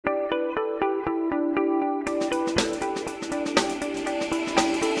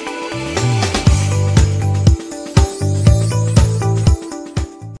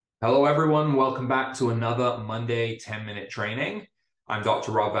Hello, everyone. Welcome back to another Monday 10-minute training. I'm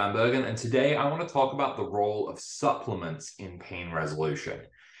Dr. Rob Vanbergen, and today I want to talk about the role of supplements in pain resolution.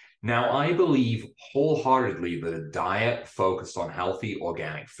 Now, I believe wholeheartedly that a diet focused on healthy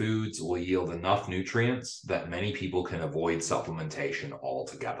organic foods will yield enough nutrients that many people can avoid supplementation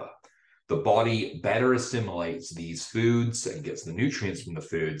altogether. The body better assimilates these foods and gets the nutrients from the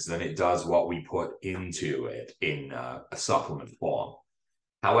foods than it does what we put into it in a supplement form.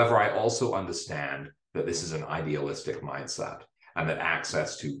 However, I also understand that this is an idealistic mindset and that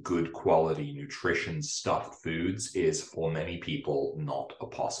access to good quality nutrition stuffed foods is for many people not a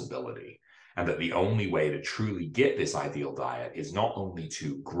possibility. And that the only way to truly get this ideal diet is not only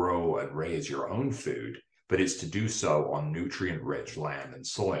to grow and raise your own food, but it's to do so on nutrient-rich land and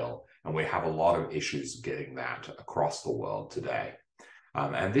soil. And we have a lot of issues getting that across the world today.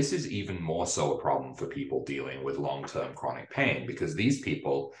 And this is even more so a problem for people dealing with long-term chronic pain, because these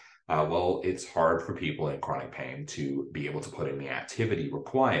people, well, it's hard for people in chronic pain to be able to put in the activity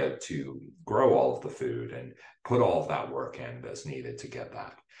required to grow all of the food and put all of that work in that's needed to get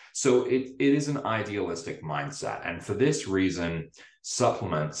that. So it is an idealistic mindset. And for this reason,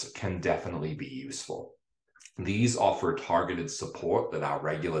 supplements can definitely be useful. These offer targeted support that our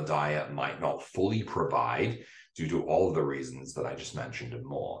regular diet might not fully provide, due to all of the reasons that I just mentioned and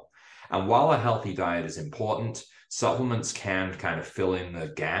more. And while a healthy diet is important, supplements can kind of fill in the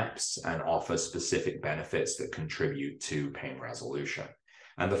gaps and offer specific benefits that contribute to pain resolution.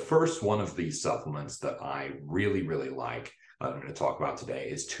 And the first one of these supplements that I really, really like, I'm going to talk about today,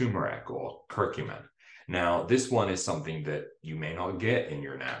 is turmeric or curcumin. Now, this one is something that you may not get in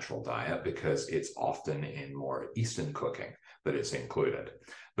your natural diet because it's often in more Eastern cooking that it's included.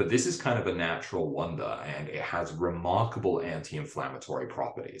 But this is kind of a natural wonder, and it has remarkable anti-inflammatory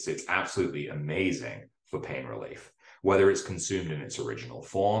properties. It's absolutely amazing for pain relief. Whether it's consumed in its original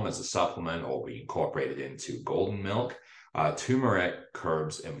form as a supplement or we incorporate it into golden milk, turmeric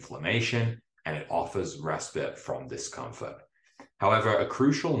curbs inflammation and it offers respite from discomfort. However, a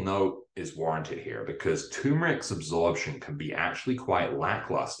crucial note is warranted here because turmeric's absorption can be actually quite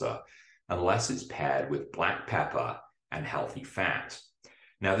lackluster unless it's paired with black pepper and healthy fat.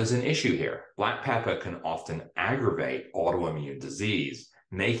 Now, there's an issue here. Black pepper can often aggravate autoimmune disease,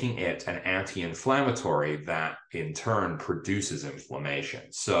 making it an anti-inflammatory that in turn produces inflammation.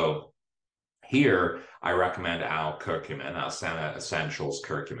 So here, I recommend our curcumin, our Sana Essentials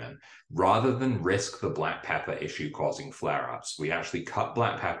curcumin. Rather than risk the black pepper issue causing flare-ups, we actually cut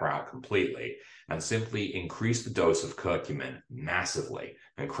black pepper out completely and simply increase the dose of curcumin massively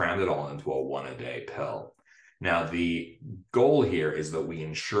and cram it all into a one-a-day pill. Now, the goal here is that we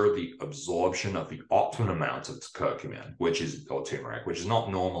ensure the absorption of the optimum amount of curcumin, or turmeric, which is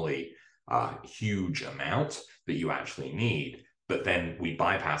not normally a huge amount that you actually need. But then we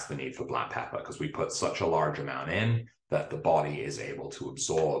bypass the need for black pepper because we put such a large amount in that the body is able to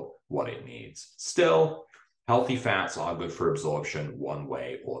absorb what it needs. Still, healthy fats are good for absorption one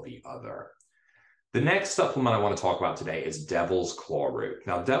way or the other. The next supplement I want to talk about today is Devil's Claw root.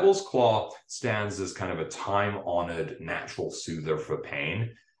 Now, Devil's Claw stands as kind of a time-honored natural soother for pain.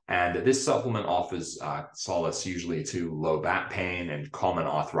 And this supplement offers solace usually to low back pain and common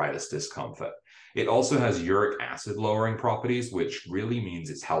arthritis discomfort. It also has uric acid lowering properties, which really means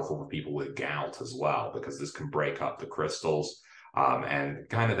it's helpful for people with gout as well, because this can break up the crystals and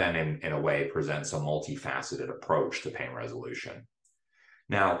kind of then in a way presents a multifaceted approach to pain resolution.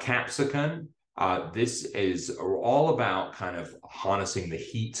 Now, capsicum, this is all about kind of harnessing the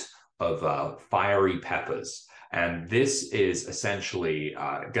heat of fiery peppers. And this is essentially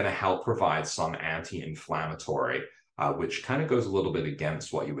going to help provide some anti-inflammatory, which kind of goes a little bit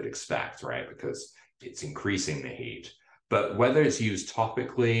against what you would expect, right? Because it's increasing the heat. But whether it's used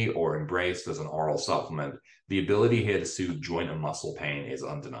topically or embraced as an oral supplement, the ability here to soothe joint and muscle pain is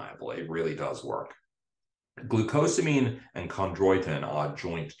undeniable. It really does work. Glucosamine and chondroitin are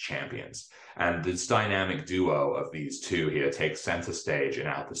joint champions, and this dynamic duo of these two here takes center stage in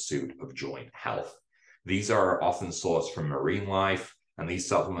our pursuit of joint health. These are often sourced from marine life, and these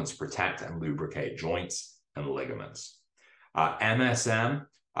supplements protect and lubricate joints and ligaments. MSM,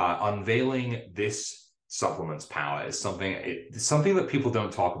 unveiling this supplement's power is something that people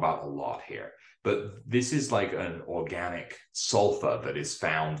don't talk about a lot here. But this is like an organic sulfur that is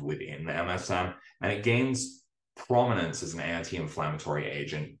found within the MSM, and it gains prominence as an anti-inflammatory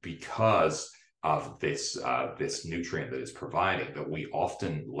agent because of this nutrient that it's providing that we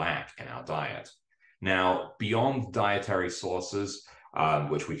often lack in our diet. Now, beyond dietary sources,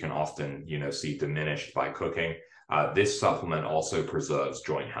 which we can often, see diminished by cooking, this supplement also preserves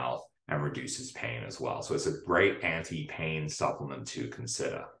joint health and reduces pain as well. So it's a great anti-pain supplement to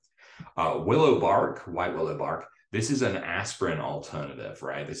consider. Willow bark, white willow bark, this is an aspirin alternative,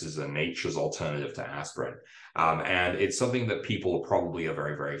 right? This is a nature's alternative to aspirin. And it's something that people probably are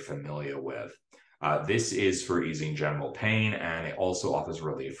very, very familiar with. This is for easing general pain, and it also offers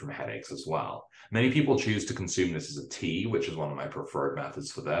relief from headaches as well. Many people choose to consume this as a tea, which is one of my preferred methods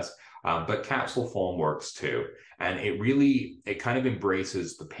for this, but capsule form works too. And it kind of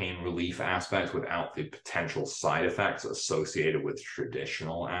embraces the pain relief aspect without the potential side effects associated with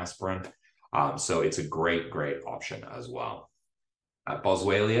traditional aspirin. So it's a great, great option as well.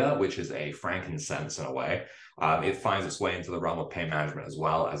 Boswellia, which is a frankincense in a way, it finds its way into the realm of pain management as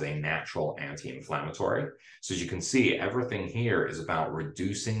well as a natural anti-inflammatory. So as you can see, everything here is about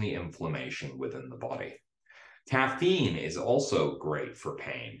reducing the inflammation within the body. Caffeine is also great for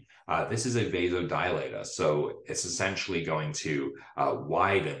pain. This is a vasodilator, so it's essentially going to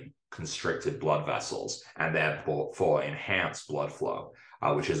widen constricted blood vessels and therefore enhance blood flow,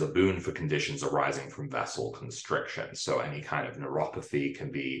 which is a boon for conditions arising from vessel constriction. So any kind of neuropathy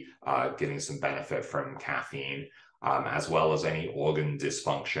can be getting some benefit from caffeine, as well as any organ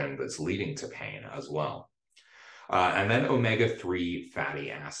dysfunction that's leading to pain as well. And then omega-3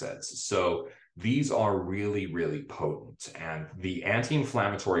 fatty acids. So these are really, really potent. And the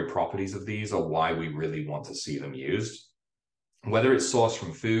anti-inflammatory properties of these are why we really want to see them used. Whether it's sourced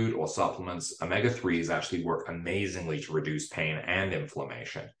from food or supplements, omega-3s actually work amazingly to reduce pain and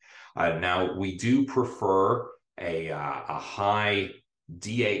inflammation. Now, we do prefer a high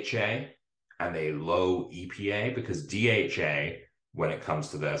DHA and a low EPA because DHA, when it comes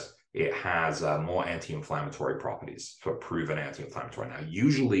to this, it has more anti-inflammatory properties, for proven anti-inflammatory. Now,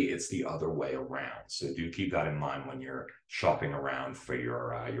 usually it's the other way around. So do keep that in mind when you're shopping around for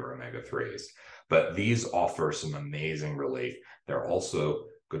your omega-3s. But these offer some amazing relief. They're also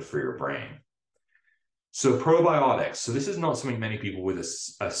good for your brain. So probiotics. So this is not something many people would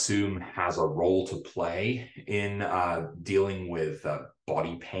assume has a role to play in dealing with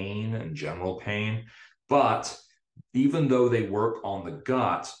body pain and general pain. But even though they work on the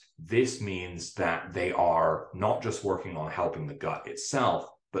gut, this means that they are not just working on helping the gut itself,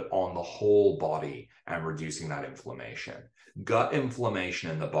 but on the whole body and reducing that inflammation. Gut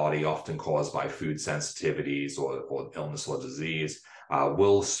inflammation in the body, often caused by food sensitivities or illness or disease,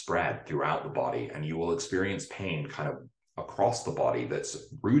 will spread throughout the body, and you will experience pain kind of across the body that's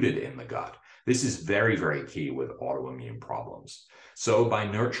rooted in the gut. This is very, very key with autoimmune problems. So by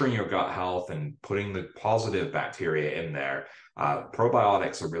nurturing your gut health and putting the positive bacteria in there,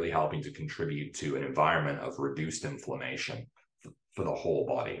 probiotics are really helping to contribute to an environment of reduced inflammation for the whole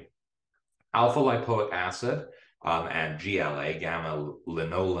body. Alpha lipoic acid and GLA, gamma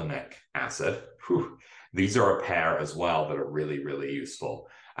linolenic acid, these are a pair as well that are really, really useful.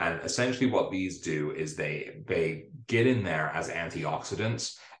 And essentially what these do is they get in there as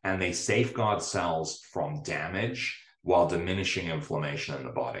antioxidants and they safeguard cells from damage while diminishing inflammation in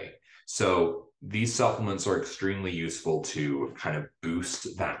the body. So these supplements are extremely useful to kind of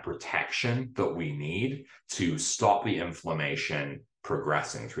boost that protection that we need to stop the inflammation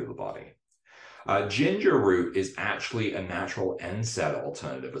progressing through the body. Ginger root is actually a natural NSAID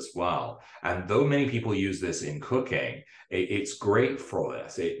alternative as well. And though many people use this in cooking, it's great for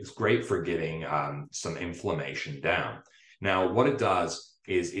this. It's great for getting some inflammation down. Now, what it does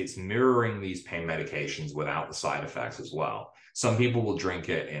is it's mirroring these pain medications without the side effects as well. Some people will drink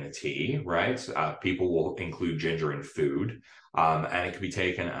it in a tea, right? People will include ginger in food, and it can be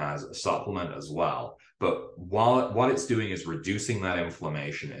taken as a supplement as well. But what it's doing is reducing that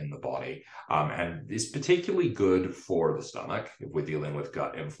inflammation in the body, and it's particularly good for the stomach if we're dealing with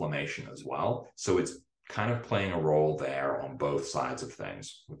gut inflammation as well. So it's kind of playing a role there on both sides of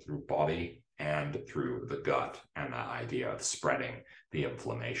things, through body and through the gut, and that idea of spreading the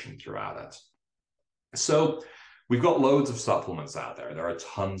inflammation throughout it. So we've got loads of supplements out there. There are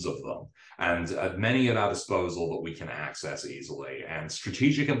tons of them, and many at our disposal that we can access easily. And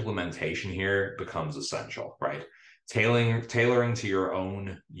strategic implementation here becomes essential, right? Tailoring to your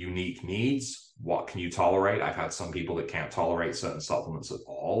own unique needs. What can you tolerate? I've had some people that can't tolerate certain supplements at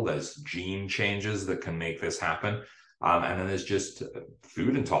all. There's gene changes that can make this happen. And then there's just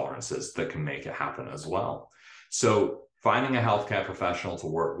food intolerances that can make it happen as well. So finding a healthcare professional to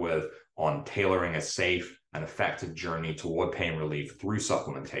work with on tailoring a safe and effective journey toward pain relief through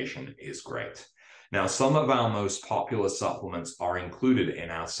supplementation is great. Now, some of our most popular supplements are included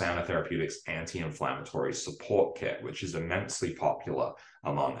in our Sana Therapeutics anti-inflammatory support kit, which is immensely popular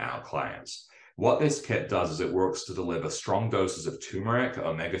among our clients. What this kit does is it works to deliver strong doses of turmeric,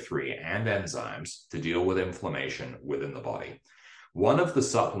 omega-3, and enzymes to deal with inflammation within the body. One of the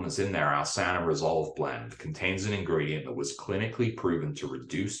supplements in there, our Sana Resolve blend, contains an ingredient that was clinically proven to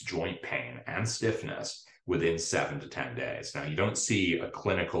reduce joint pain and stiffness within 7 to 10 days. Now, you don't see a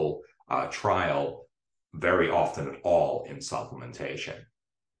clinical trial very often at all in supplementation,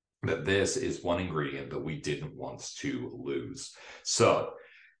 but this is one ingredient that we didn't want to lose. So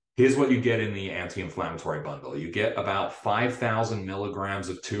here's what you get in the anti-inflammatory bundle. You get about 5,000 milligrams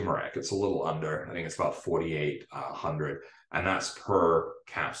of turmeric. It's a little under, I think it's about 4,800, and that's per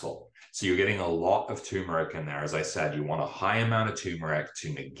capsule. So you're getting a lot of turmeric in there. As I said, you want a high amount of turmeric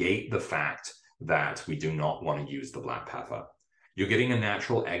to negate the fact that we do not want to use the black pepper. You're getting a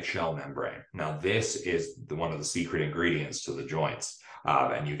natural eggshell membrane. Now, this is one of the secret ingredients to the joints,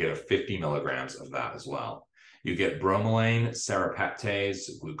 and you get 50 milligrams of that as well. You get bromelain,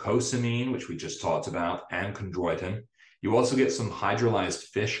 serrapeptase, glucosamine, which we just talked about, and chondroitin. You also get some hydrolyzed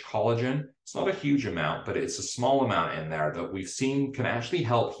fish collagen. It's not a huge amount, but it's a small amount in there that we've seen can actually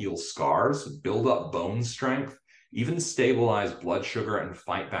help heal scars, build up bone strength, even stabilize blood sugar and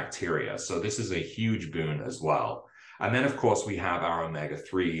fight bacteria. So this is a huge boon as well. And then, of course, we have our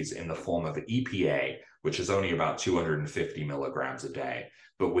omega-3s in the form of EPA, which is only about 250 milligrams a day.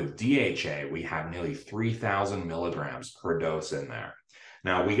 But with DHA, we have nearly 3,000 milligrams per dose in there.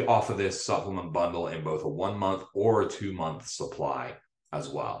 Now, we offer this supplement bundle in both a 1-month or a 2-month supply as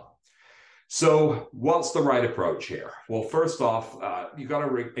well. So what's the right approach here? Well, first off, you got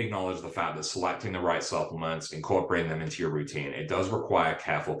to acknowledge the fact that selecting the right supplements, incorporating them into your routine, it does require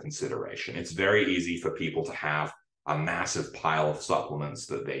careful consideration. It's very easy for people to have a massive pile of supplements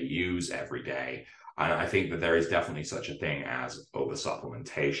that they use every day. And I think that there is definitely such a thing as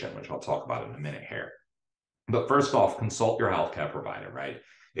over-supplementation, which I'll talk about in a minute here. But first off, consult your healthcare provider, right?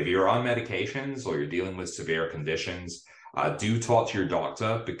 If you're on medications or you're dealing with severe conditions, do talk to your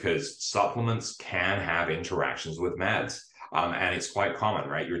doctor, because supplements can have interactions with meds. And it's quite common,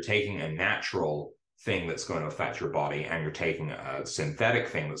 right? You're taking a natural thing that's going to affect your body, and you're taking a synthetic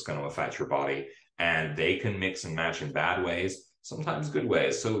thing that's going to affect your body, and they can mix and match in bad ways, sometimes good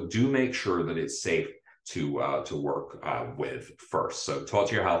ways. So do make sure that it's safe to work with first. So talk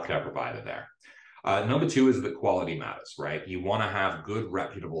to your healthcare provider there. Number 2 is that quality matters, right? You want to have good,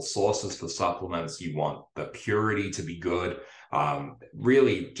 reputable sources for supplements. You want the purity to be good.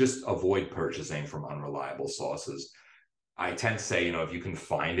 Really, just avoid purchasing from unreliable sources. I tend to say, if you can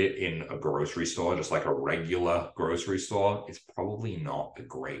find it in a grocery store, just like a regular grocery store, it's probably not a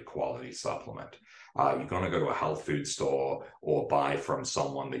great quality supplement. You're going to go to a health food store or buy from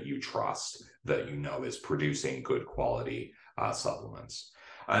someone that you trust, that you know is producing good quality supplements.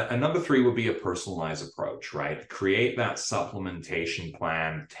 And number 3 would be a personalized approach, right? Create that supplementation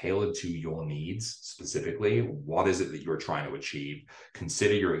plan tailored to your needs specifically. What is it that you're trying to achieve?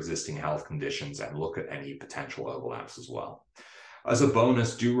 Consider your existing health conditions and look at any potential overlaps as well. As a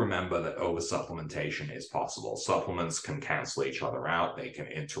bonus, do remember that over-supplementation is possible. Supplements can cancel each other out. They can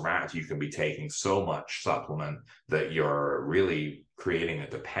interact. You can be taking so much supplement that you're really creating a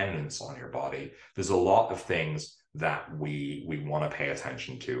dependence on your body. There's a lot of things that we want to pay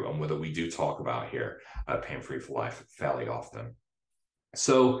attention to, and whether we do talk about here at Pain Free for Life fairly often.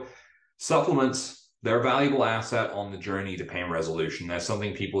 So supplements, they're a valuable asset on the journey to pain resolution. They're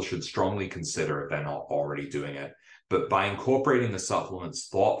something people should strongly consider if they're not already doing it. But by incorporating the supplements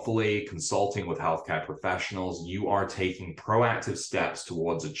thoughtfully, consulting with healthcare professionals, you are taking proactive steps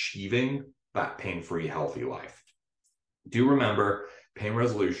towards achieving that pain-free, healthy life. Do remember, pain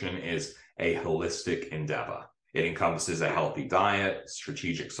resolution is a holistic endeavor. It encompasses a healthy diet,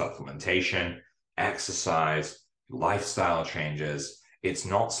 strategic supplementation, exercise, lifestyle changes. It's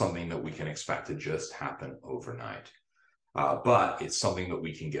not something that we can expect to just happen overnight. But it's something that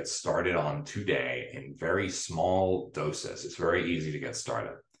we can get started on today in very small doses. It's very easy to get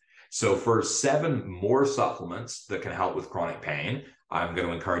started. So for 7 more supplements that can help with chronic pain, I'm going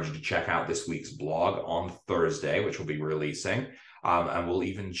to encourage you to check out this week's blog on Thursday, which we'll be releasing. And we'll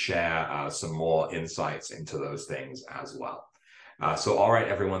even share some more insights into those things as well. So, all right,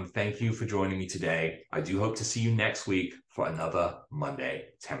 everyone, thank you for joining me today. I do hope to see you next week for another Monday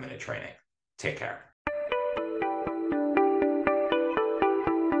 10-minute training. Take care.